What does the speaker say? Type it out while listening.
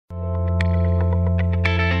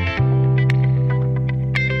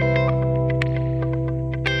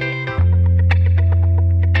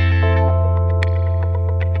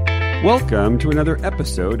Welcome to another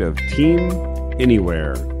episode of Team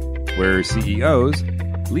Anywhere, where CEOs,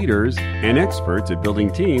 leaders, and experts at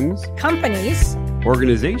building teams, companies,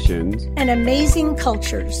 organizations, and amazing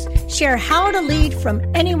cultures share how to lead from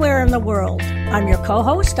anywhere in the world. I'm your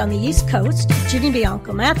co-host on the East Coast, Ginny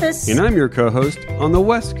Bianco Mathis. And I'm your co-host on the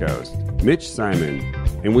West Coast, Mitch Simon.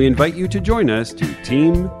 And we invite you to join us to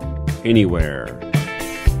Team Anywhere.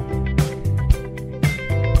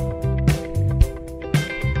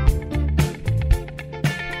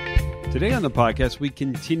 Today on the podcast, we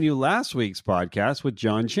continue last week's podcast with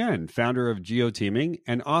John Chen, founder of GeoTeaming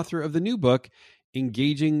and author of the new book,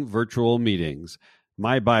 Engaging Virtual Meetings,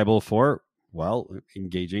 my Bible for, well,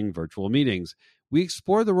 engaging virtual meetings. We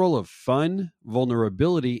explore the role of fun,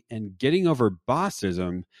 vulnerability, and getting over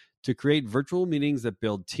bossism to create virtual meetings that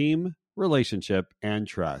build team, relationship, and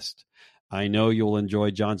trust. I know you'll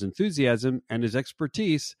enjoy John's enthusiasm and his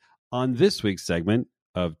expertise on this week's segment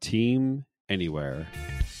of Team Anywhere.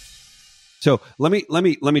 So let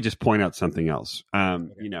me just point out something else. You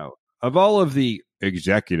know, of all of the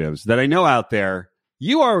executives that I know out there,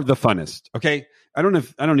 you are the funnest. Okay, I don't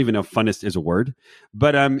even know if funnest is a word,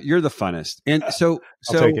 but you're the funnest. And so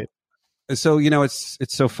you know, it's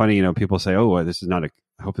so funny. You know, people say, "Oh, I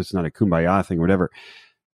hope this is not a kumbaya thing or whatever."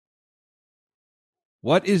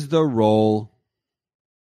 What is the role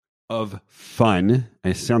of fun?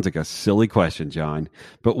 It sounds like a silly question, John,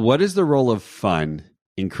 but what is the role of fun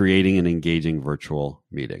in creating an engaging virtual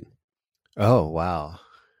meeting? Oh, wow.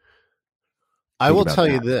 I will tell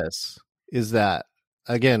you this, is that,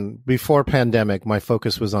 again, before pandemic, my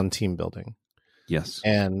focus was on team building. Yes.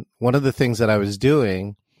 And one of the things that I was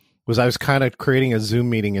doing was I was kind of creating a Zoom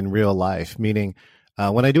meeting in real life, meaning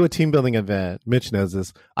when I do a team building event, Mitch knows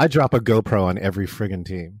this, I drop a GoPro on every friggin'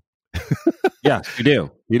 team. Yes, you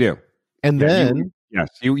do. You do. And then... Yes,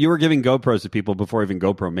 you were giving GoPros to people before even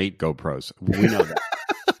GoPro made GoPros. We know that.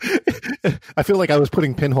 I feel like I was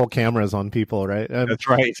putting pinhole cameras on people, right? That's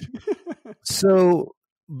right.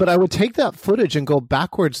 But I would take that footage and go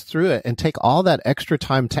backwards through it and take all that extra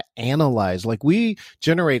time to analyze. Like, we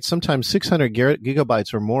generate sometimes 600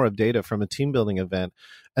 gigabytes or more of data from a team building event,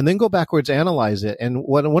 and then go backwards, analyze it. And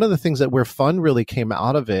one of the things where fun really came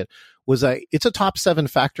out of it was it's a top 7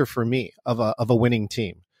 factor for me of a winning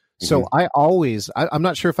team. So I'm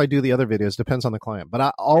not sure if I do the other videos, depends on the client, but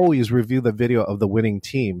I always review the video of the winning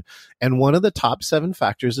team. And one of the top 7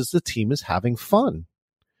 factors is the team is having fun.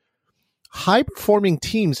 High performing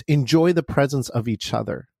teams enjoy the presence of each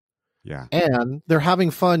other. Yeah. And they're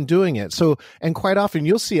having fun doing it. So, and quite often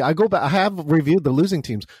you'll see, I go back, I have reviewed the losing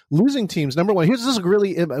teams. Losing teams, number one, here's this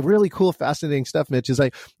really cool, fascinating stuff, Mitch, is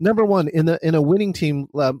like, number one, in a winning team,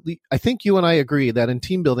 I think you and I agree that in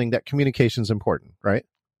team building, that communication is important, right?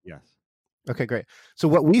 Yes. Okay, great. So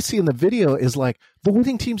what we see in the video is like the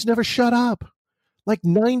winning teams never shut up. Like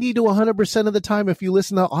 90 to 100% of the time, if you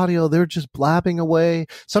listen to audio, they're just blabbing away.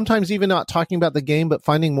 Sometimes even not talking about the game, but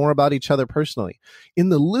finding more about each other personally. In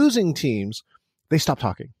the losing teams, they stop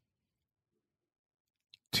talking.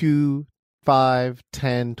 2, 5,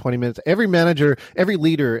 10, 20 minutes. Every manager, every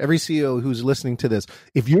leader, every CEO who's listening to this,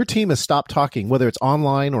 if your team has stopped talking, whether it's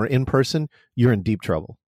online or in person, you're in deep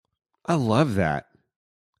trouble. I love that.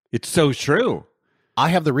 It's so true. I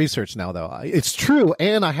have the research now, though. It's true,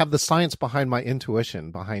 and I have the science behind my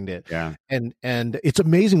intuition behind it. Yeah. And it's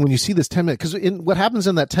amazing when you see this 10 minutes, because what happens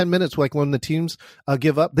in that 10 minutes, like when the teams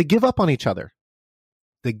give up, they give up on each other.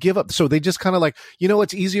 They give up. So they just kind of like, you know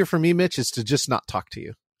what's easier for me, Mitch, is to just not talk to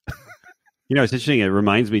you. You know, it's interesting. It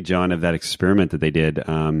reminds me, John, of that experiment that they did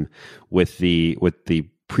with the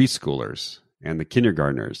preschoolers and the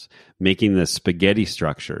kindergartners, making the spaghetti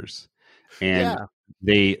structures. And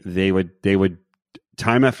they would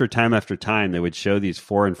time after time after time, they would show these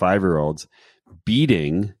 4 and 5-year-olds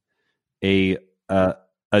beating a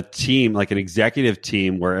team, like an executive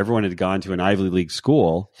team where everyone had gone to an Ivy League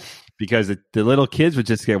school, because the little kids would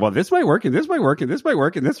just say, well, this might work, and this might work, and this might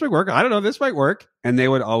work, and this might work. I don't know, this might work. And they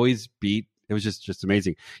would always beat. It was just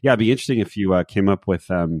amazing. Yeah, it'd be interesting if you came up with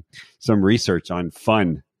some research on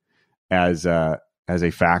fun as a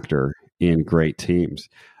factor in great teams.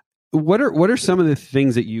 What are some of the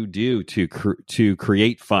things that you do to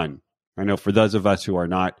create fun? I know for those of us who are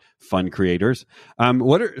not fun creators,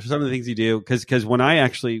 what are some of the things you do? Because when I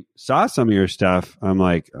actually saw some of your stuff, I'm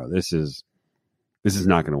like, oh, this is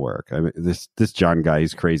not going to work. I mean, this John guy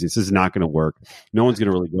is crazy. This is not going to work. No one's going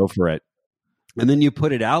to really go for it. And then you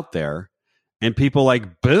put it out there, and people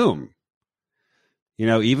like, boom. You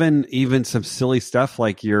know, even some silly stuff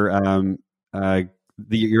like your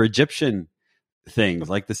Egyptian things,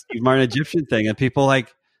 like the Steve Martin Egyptian thing, and people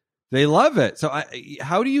like, they love it. So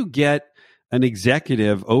how do you get an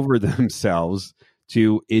executive over themselves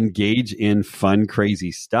to engage in fun,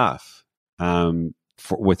 crazy stuff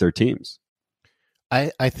with their teams.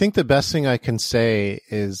 I think the best thing I can say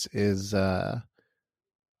is a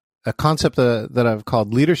concept that I've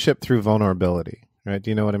called leadership through vulnerability. Right?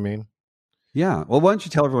 Do you know what I mean? Yeah. Well, why don't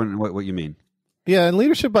you tell everyone what you mean? Yeah, and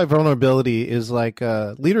leadership by vulnerability is like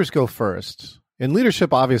leaders go first. And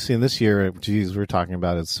leadership, obviously, in this year, geez, we're talking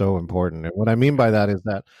about it's so important. And what I mean by that is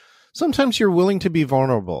that sometimes you're willing to be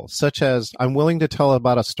vulnerable, such as I'm willing to tell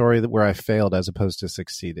about a story where I failed as opposed to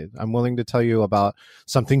succeeded. I'm willing to tell you about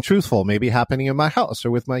something truthful, maybe happening in my house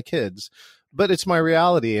or with my kids, but it's my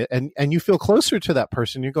reality. And you feel closer to that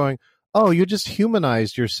person. You're going, oh, you just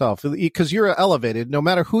humanized yourself because you're elevated. No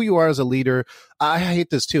matter who you are as a leader, I hate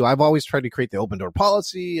this too. I've always tried to create the open door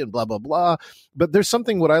policy and blah, blah, blah. But there's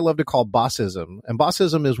something what I love to call bossism. And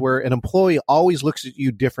bossism is where an employee always looks at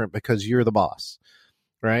you different because you're the boss.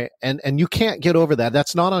 Right. And you can't get over that.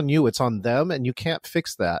 That's not on you. It's on them. And you can't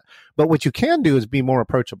fix that. But what you can do is be more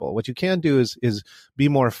approachable. What you can do is be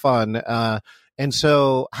more fun. And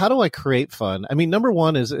so how do I create fun? I mean, number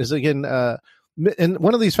one is again, and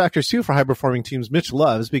one of these factors too for high performing teams, Mitch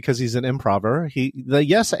loves because he's an improver. The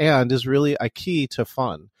yes and is really a key to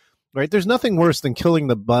fun, right? There's nothing worse than killing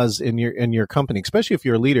the buzz in your company, especially if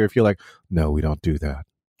you're a leader. If you're like, no, we don't do that,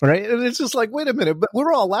 right? And it's just like, wait a minute, but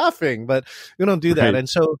we're all laughing, but we don't do that. Right. And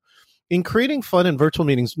so, in creating fun in virtual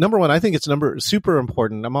meetings, number one, I think it's super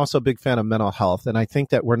important. I'm also a big fan of mental health, and I think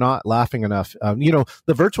that we're not laughing enough. The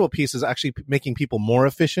virtual piece is actually making people more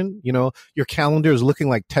efficient. Your calendar is looking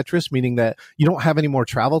like Tetris, meaning that you don't have any more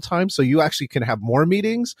travel time, so you actually can have more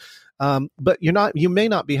meetings. But you may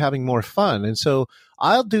not be having more fun. And so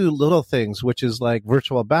I'll do little things, which is like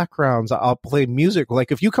virtual backgrounds. I'll play music.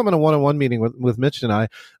 Like if you come in a one-on-one meeting with Mitch and I,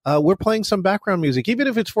 we're playing some background music, even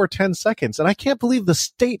if it's for 10 seconds. And I can't believe the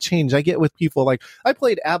state change I get with people. Like I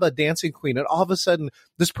played ABBA Dancing Queen, and all of a sudden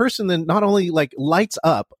this person then not only like lights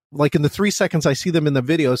up, like in the 3 seconds I see them in the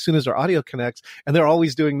video, as soon as their audio connects, and they're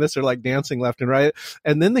always doing this, they're like dancing left and right.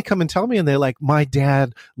 And then they come and tell me, and they're like, my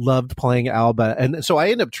dad loved playing ABBA. And so I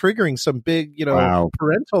end up triggering some big, wow,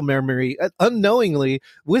 parental memory unknowingly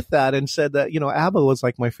with that, and said that, ABBA was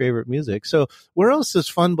like my favorite music. So where else does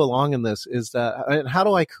fun belong in this is that, and how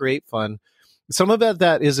do I create fun? Some of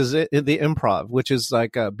that is the improv, which is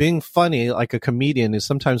like being funny, like a comedian is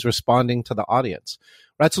sometimes responding to the audience.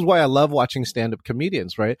 That's why I love watching stand-up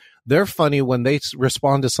comedians, right? They're funny when they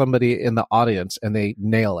respond to somebody in the audience and they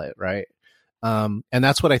nail it, right? And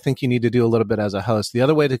that's what I think you need to do a little bit as a host. The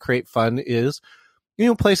other way to create fun is,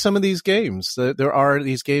 play some of these games. There are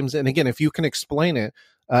these games. And again, if you can explain it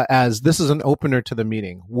as this is an opener to the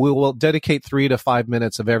meeting, we will dedicate 3 to 5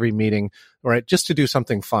 minutes of every meeting, right? Just to do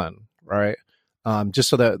something fun, right? Just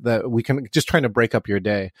so that we can just trying to break up your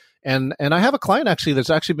day. And I have a client actually that's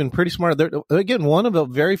actually been pretty smart. They're, again, one of the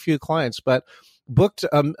very few clients, but booked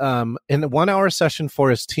in a 1 hour session for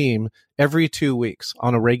his team every 2 weeks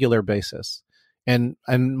on a regular basis. And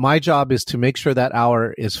my job is to make sure that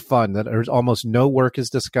hour is fun, that there's almost no work is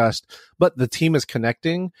discussed, but the team is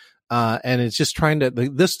connecting. And it's just trying to,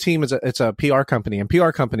 this team it's a PR company, and PR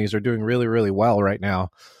companies are doing really, really well right now.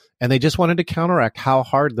 And they just wanted to counteract how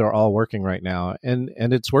hard they're all working right now. And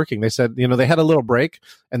it's working. They said, they had a little break,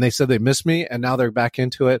 and they said they missed me, and now they're back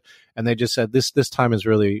into it. And they just said, this time is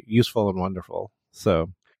really useful and wonderful.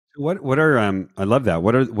 So what are, I love that.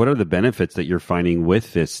 What are the benefits that you're finding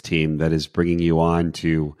with this team that is bringing you on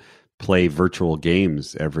to play virtual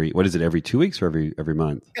games every 2 weeks or every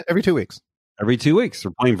month? Yeah, every 2 weeks. Every 2 weeks.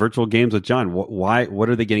 We're playing virtual games with John. What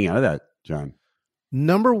are they getting out of that, John?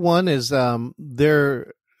 Number one is,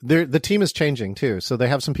 the team is changing too. So they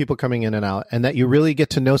have some people coming in and out, and that you really get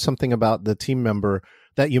to know something about the team member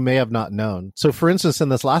that you may have not known. So for instance, in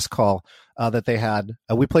this last call that they had,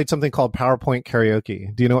 we played something called PowerPoint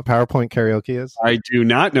karaoke. Do you know what PowerPoint karaoke is? I do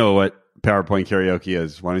not know what PowerPoint karaoke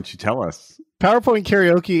is. Why don't you tell us? PowerPoint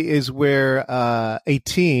karaoke is where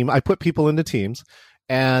I put people into teams,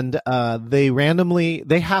 and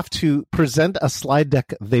they have to present a slide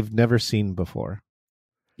deck they've never seen before.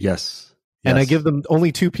 Yes. And I give them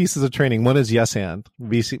only 2 pieces of training. One is yes and,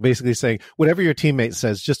 basically saying whatever your teammate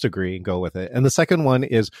says, just agree and go with it. And the second one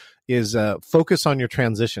is focus on your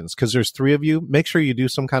transitions, because there's 3 of you. Make sure you do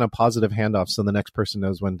some kind of positive handoff so the next person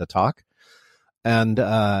knows when to talk. And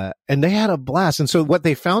they had a blast. And so what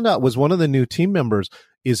they found out was one of the new team members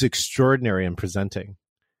is extraordinary in presenting.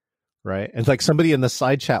 Right. And like somebody in the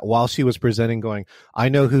side chat while she was presenting going, I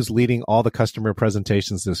know who's leading all the customer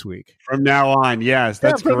presentations this week. From now on. Yes.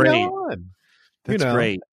 That's from great. Now on. That's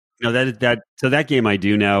great. No, that game I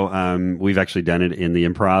do know. We've actually done it in the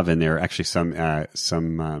improv, and there are actually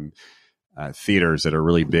some theaters that are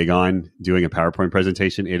really big on doing a PowerPoint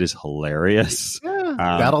presentation. It is hilarious. Yeah.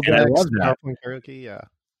 Battle decks, PowerPoint karaoke, yeah.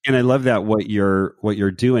 And I love that what you're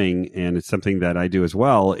doing, and it's something that I do as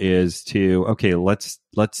well, is to, okay, let's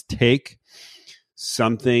take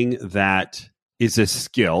something that is a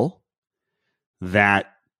skill that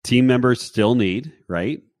team members still need,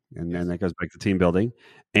 right? And then that goes back to team building,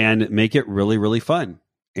 and make it really, really fun.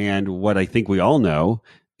 And what I think we all know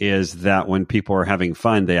is that when people are having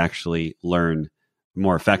fun, they actually learn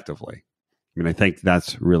more effectively. I mean, I think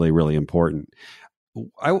that's really, really important.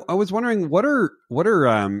 I was wondering, we're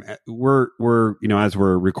as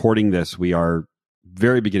we're recording this, we are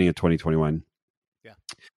very beginning of 2021. Yeah.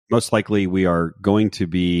 Most likely we are going to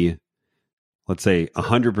be, let's say,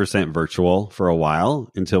 100% virtual for a while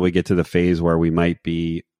until we get to the phase where we might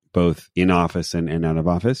be both in office and out of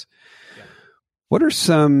office. Yeah. What are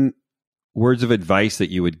some words of advice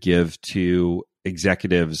that you would give to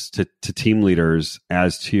executives, to team leaders,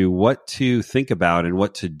 as to what to think about and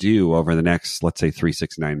what to do over the next, let's say, 3,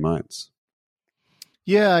 6, 9 months?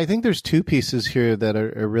 Yeah, I think there's two pieces here that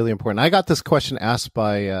are really important. I got this question asked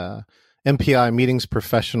by MPI, Meetings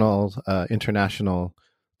Professional International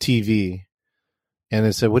TV, and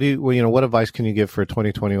it said, what advice can you give for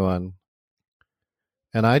 2021?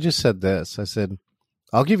 And I just said this. I said,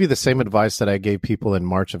 I'll give you the same advice that I gave people in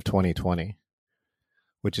March of 2020,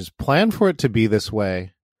 which is plan for it to be this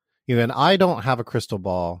way. And I don't have a crystal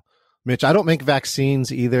ball. Mitch, I don't make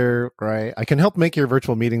vaccines either, right? I can help make your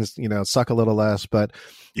virtual meetings, suck a little less, but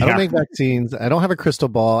I don't make vaccines. I don't have a crystal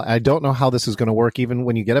ball. I don't know how this is going to work, even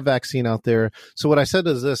when you get a vaccine out there. So what I said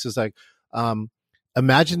is this, is like,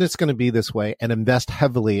 imagine it's going to be this way and invest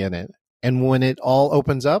heavily in it. And when it all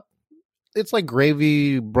opens up, it's like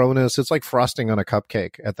gravy bonus. It's like frosting on a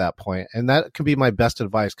cupcake at that point. And that can be my best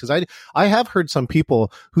advice. Cause I have heard some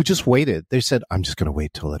people who just waited. They said, I'm just going to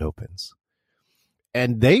wait till it opens.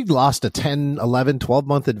 And they lost a 10, 11, 12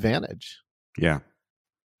 month advantage. Yeah.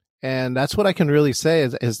 And that's what I can really say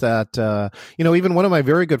is that, even one of my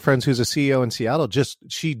very good friends who's a CEO in Seattle,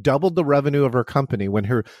 she doubled the revenue of her company when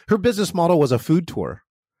her business model was a food tour.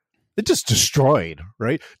 It just destroyed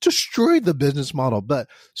the business model. But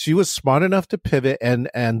she was smart enough to pivot. And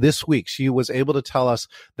this week she was able to tell us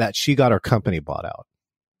that she got her company bought out.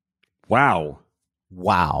 Wow.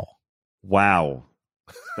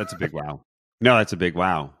 That's a big wow. No, that's a big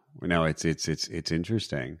wow. No, it's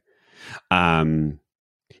interesting. What I'm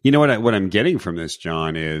getting from this,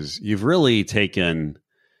 John, is you've really taken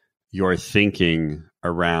your thinking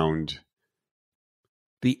around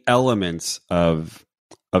the elements of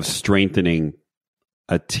strengthening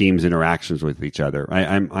a team's interactions with each other.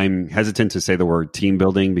 I'm hesitant to say the word team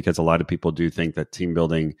building because a lot of people do think that team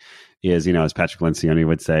building is, as Patrick Lencioni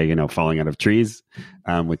would say, falling out of trees,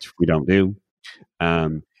 which we don't do.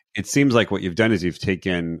 It seems like what you've done is you've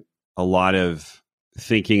taken a lot of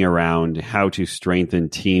thinking around how to strengthen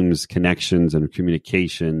teams' connections and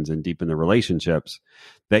communications and deepen the relationships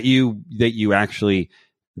that you actually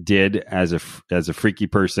did as a freaky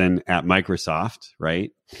person at Microsoft,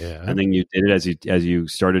 right? Yeah. And then you did it as you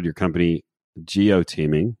started your company,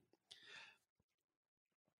 GeoTeaming.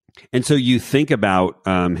 And so you think about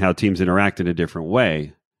how teams interact in a different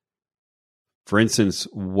way. For instance,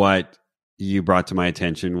 what you brought to my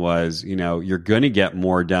attention was, you're going to get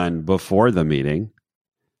more done before the meeting.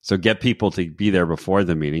 So get people to be there before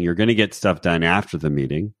the meeting. You're going to get stuff done after the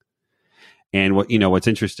meeting. And what's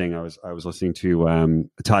interesting, I was listening to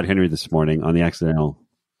Todd Henry this morning on the Accidental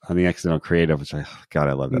Creative, which I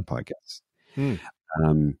love that podcast.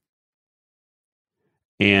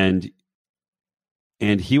 And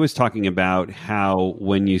he was talking about how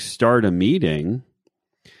when you start a meeting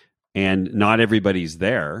and not everybody's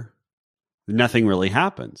there, nothing really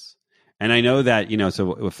happens. And I know that,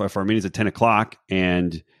 so if our meeting's at 10 o'clock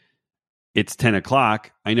and it's 10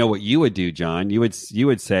 o'clock, I know what you would do, John. You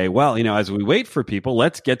would say, well, as we wait for people,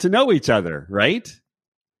 let's get to know each other, right?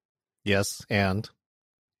 Yes, and.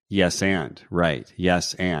 Right.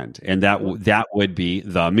 Yes, and that would be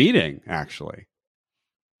the meeting, actually.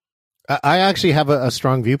 I actually have a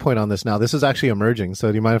strong viewpoint on this now. This is actually emerging. So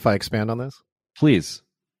do you mind if I expand on this? Please.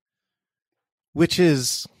 Which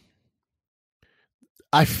is,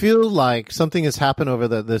 I feel like something has happened over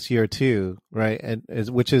this year too, right? And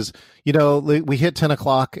which is, we hit 10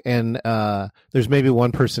 o'clock and there's maybe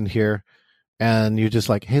one person here and you're just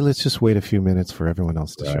like, hey, let's just wait a few minutes for everyone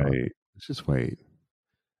else to show up. Let's just wait.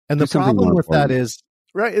 And the problem with that is,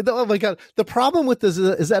 right? Oh my God. The problem with this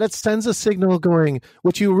is that it sends a signal going,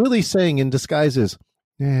 what you're really saying in disguise is,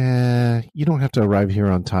 you don't have to arrive here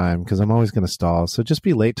on time because I'm always going to stall. So just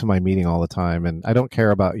be late to my meeting all the time. And I don't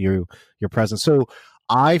care about your presence. So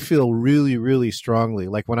I feel really, really strongly,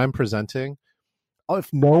 like when I'm presenting,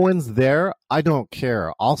 if no one's there, I don't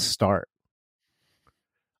care. I'll start.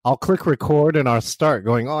 I'll click record and I'll start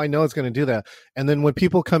going, oh, I know it's going to do that. And then when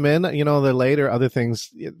people come in, they're late or other things,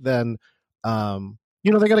 then,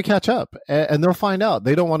 they got to catch up and they'll find out.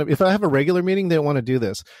 They don't want to, if I have a regular meeting, they don't want to do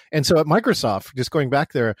this. And so at Microsoft, just going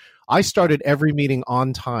back there, I started every meeting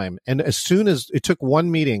on time. And as soon as it took one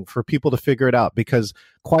meeting for people to figure it out, because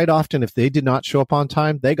quite often, if they did not show up on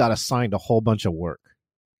time, they got assigned a whole bunch of work.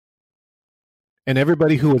 And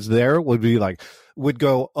everybody who was there would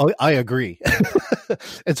go, oh, I agree.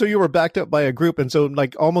 And so you were backed up by a group. And so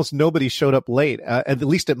like almost nobody showed up late, at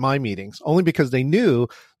least at my meetings, only because they knew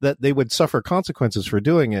that they would suffer consequences for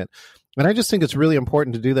doing it. And I just think it's really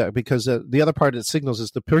important to do that because the other part it signals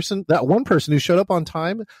is that one person who showed up on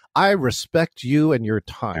time, I respect you and your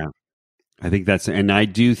time. Yeah. I think and I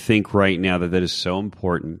do think right now that is so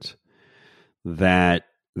important that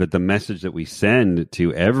the message that we send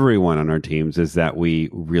to everyone on our teams is that we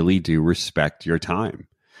really do respect your time.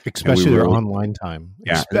 Especially your online time.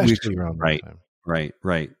 Yeah, especially your online time.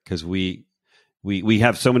 Right. Because we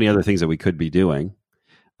have so many other things that we could be doing,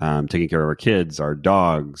 taking care of our kids, our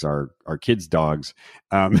dogs, our kids' dogs.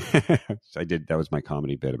 That was my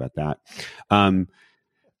comedy bit about that.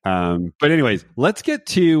 But anyways, let's get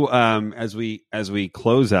to as we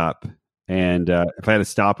close up. And if I had a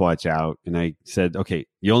stopwatch out and I said, okay,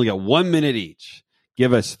 you only got 1 minute each,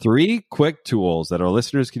 give us 3 quick tools that our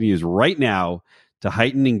listeners can use right now to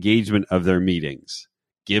heighten engagement of their meetings.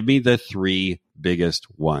 Give me the 3 biggest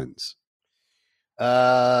ones.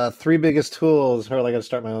 3 biggest tools. Hold on, I got to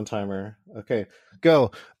start my own timer. Okay,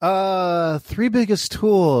 go. 3 biggest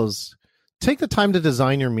tools. Take the time to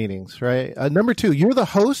design your meetings, right? Number 2, you're the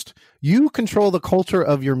host. You control the culture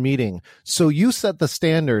of your meeting. So you set the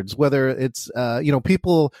standards, whether it's,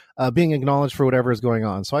 people being acknowledged for whatever is going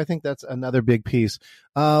on. So I think that's another big piece.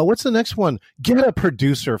 What's the next one? Get a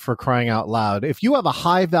producer, for crying out loud. If you have a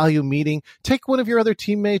high value meeting, take one of your other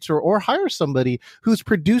teammates or hire somebody who's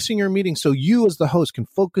producing your meeting so you as the host can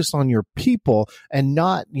focus on your people and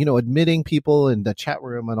not, admitting people in the chat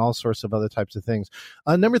room and all sorts of other types of things.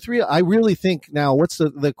 Number 3, I really think now, what's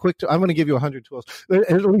the quick, I'm going to give you 100 tools,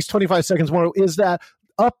 at least 25 seconds more, is that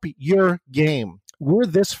up your game. We're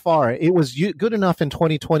this far. It was good enough in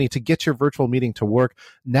 2020 to get your virtual meeting to work.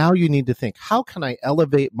 Now you need to think, how can I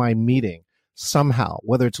elevate my meeting somehow?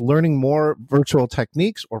 Whether it's learning more virtual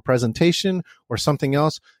techniques or presentation or something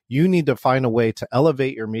else, you need to find a way to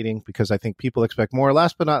elevate your meeting because I think people expect more.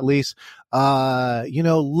 Last but not least,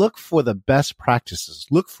 look for the best practices.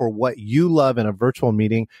 Look for what you love in a virtual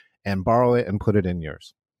meeting and borrow it and put it in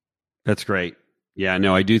yours. That's great. Yeah,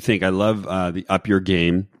 no, I do think I love the up your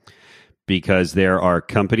game because there are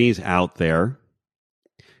companies out there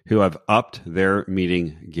who have upped their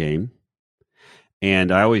meeting game.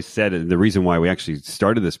 And I always said the reason why we actually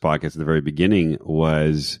started this podcast at the very beginning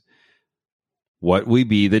was what would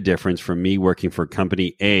be the difference from me working for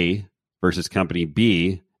company A versus company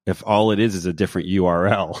B if all it is a different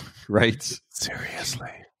URL, right?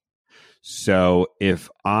 Seriously. So if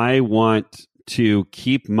I want to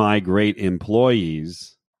keep my great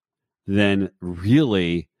employees, then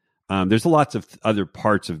really there's lots of other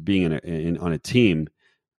parts of being on a team.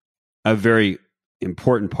 A very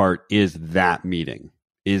important part is that meeting,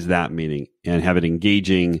 and have it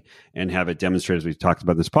engaging and have it demonstrate, as we've talked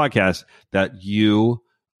about in this podcast, that you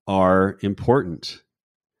are important.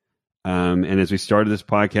 And as we started this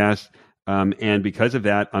podcast, and because of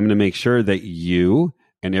that, I'm going to make sure that you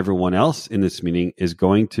and everyone else in this meeting is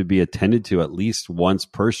going to be attended to at least once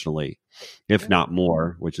personally, if not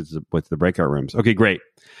more, which is with the breakout rooms. Okay, great.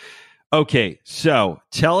 Okay, so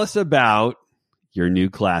tell us about your new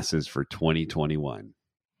classes for 2021.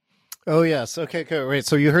 Oh, yes. Okay, right.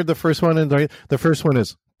 So you heard the first one, and the first one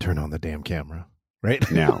is turn on the damn camera, right?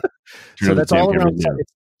 Now. So that's all around.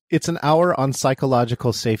 It's an hour on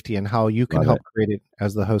psychological safety and how you can help create it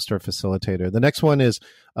as the host or facilitator. The next one is,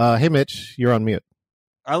 hey, Mitch, you're on mute.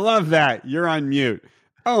 I love that. You're on mute.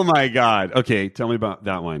 Oh, my God. Okay, tell me about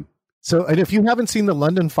that one. So, and if you haven't seen the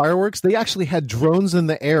London fireworks, they actually had drones in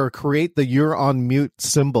the air create the "you're on mute"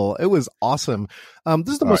 symbol. It was awesome.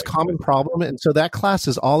 This is the most common problem. And so that class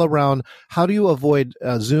is all around how do you avoid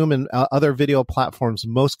Zoom and other video platforms'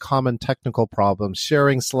 most common technical problems,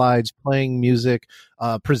 sharing slides, playing music,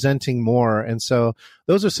 presenting more. And so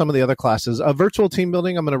those are some of the other classes. Virtual team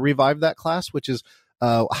building, I'm going to revive that class, which is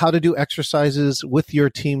how to do exercises with your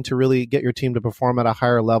team to really get your team to perform at a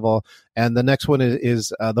higher level. And the next one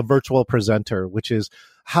is the virtual presenter, which is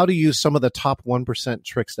how to use some of the top 1%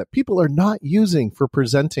 tricks that people are not using for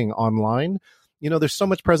presenting online there's so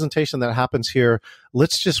much presentation that happens here.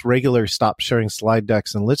 Let's just regularly stop sharing slide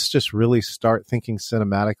decks and let's just really start thinking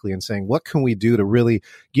cinematically and saying, what can we do to really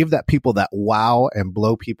give that people that wow and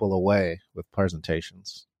blow people away with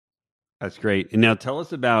presentations? That's great. And now tell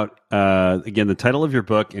us about, again, the title of your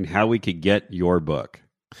book and how we could get your book.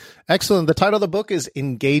 Excellent. The title of the book is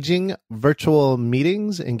Engaging Virtual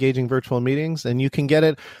Meetings, and you can get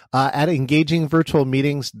it at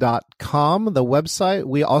engagingvirtualmeetings.com, the website.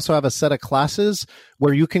 We also have a set of classes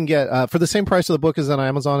where you can get, for the same price of the book as on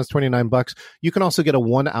Amazon, is $29. You can also get a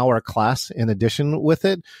 1-hour class in addition with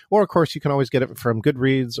it. Or, of course, you can always get it from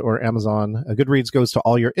Goodreads or Amazon. Goodreads goes to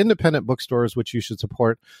all your independent bookstores, which you should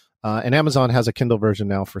support. And Amazon has a Kindle version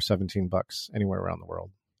now for $17 anywhere around the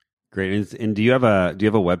world. Great. And do you have a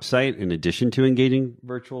website in addition to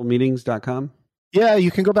engagingvirtualmeetings.com? Yeah,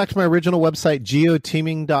 you can go back to my original website,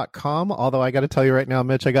 geoteaming.com. Although I got to tell you right now,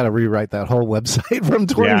 Mitch, I got to rewrite that whole website from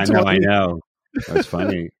 2020. Yeah, I know. That's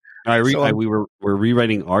funny. We're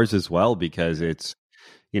rewriting ours as well because it's,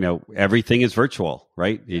 everything is virtual,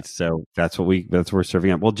 right? Yeah. So that's what we're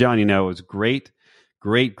serving up. Well, John, it was great to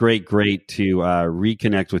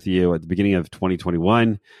reconnect with you at the beginning of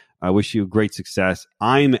 2021. I wish you great success.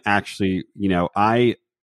 I'm actually, I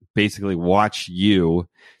basically watch you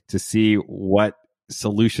to see what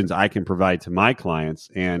solutions I can provide to my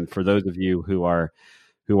clients. And for those of you who are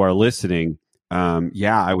listening,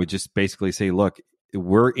 I would just basically say, look,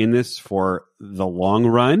 we're in this for the long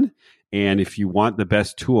run. And if you want the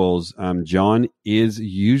best tools, John is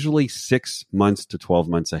usually 6 months to 12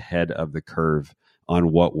 months ahead of the curve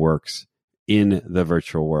on what works in the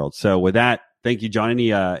virtual world. So with that, thank you, John.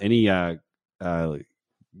 Any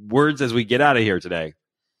words as we get out of here today?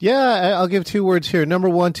 Yeah, I'll give 2 words here. Number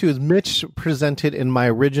 1, too, is Mitch presented in my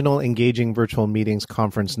original Engaging Virtual Meetings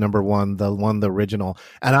conference, number 1, the original.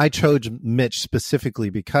 And I chose Mitch specifically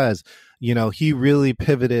because, he really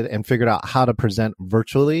pivoted and figured out how to present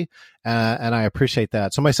virtually. And I appreciate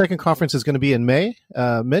that. So my second conference is going to be in May,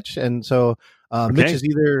 Mitch. And so okay. Mitch is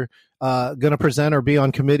either going to present or be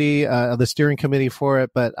on committee, the steering committee for it.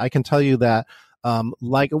 But I can tell you that,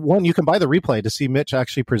 you can buy the replay to see Mitch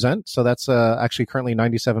actually present. So that's actually currently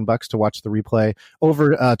 $97 to watch the replay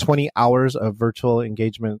over 20 hours of virtual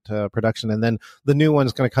engagement production. And then the new one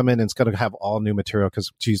is going to come in and it's going to have all new material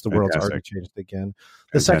because, geez, the world's already changed again.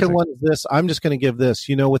 The second one is this. I'm just going to give this,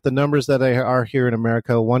 with the numbers that are here in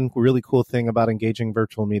America, one really cool thing about engaging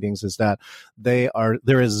virtual meetings is that there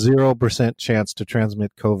is 0% chance to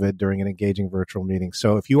transmit COVID during an engaging virtual meeting.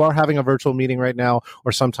 So if you are having a virtual meeting right now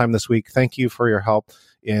or sometime this week, thank you for your help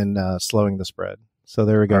in slowing the spread. So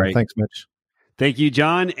there we go. Right. Thanks, Mitch. Thank you,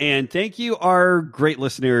 John. And thank you, our great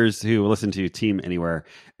listeners who listen to Team Anywhere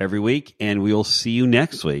every week. And we will see you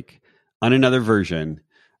next week on another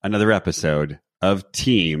episode of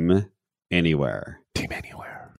Team Anywhere.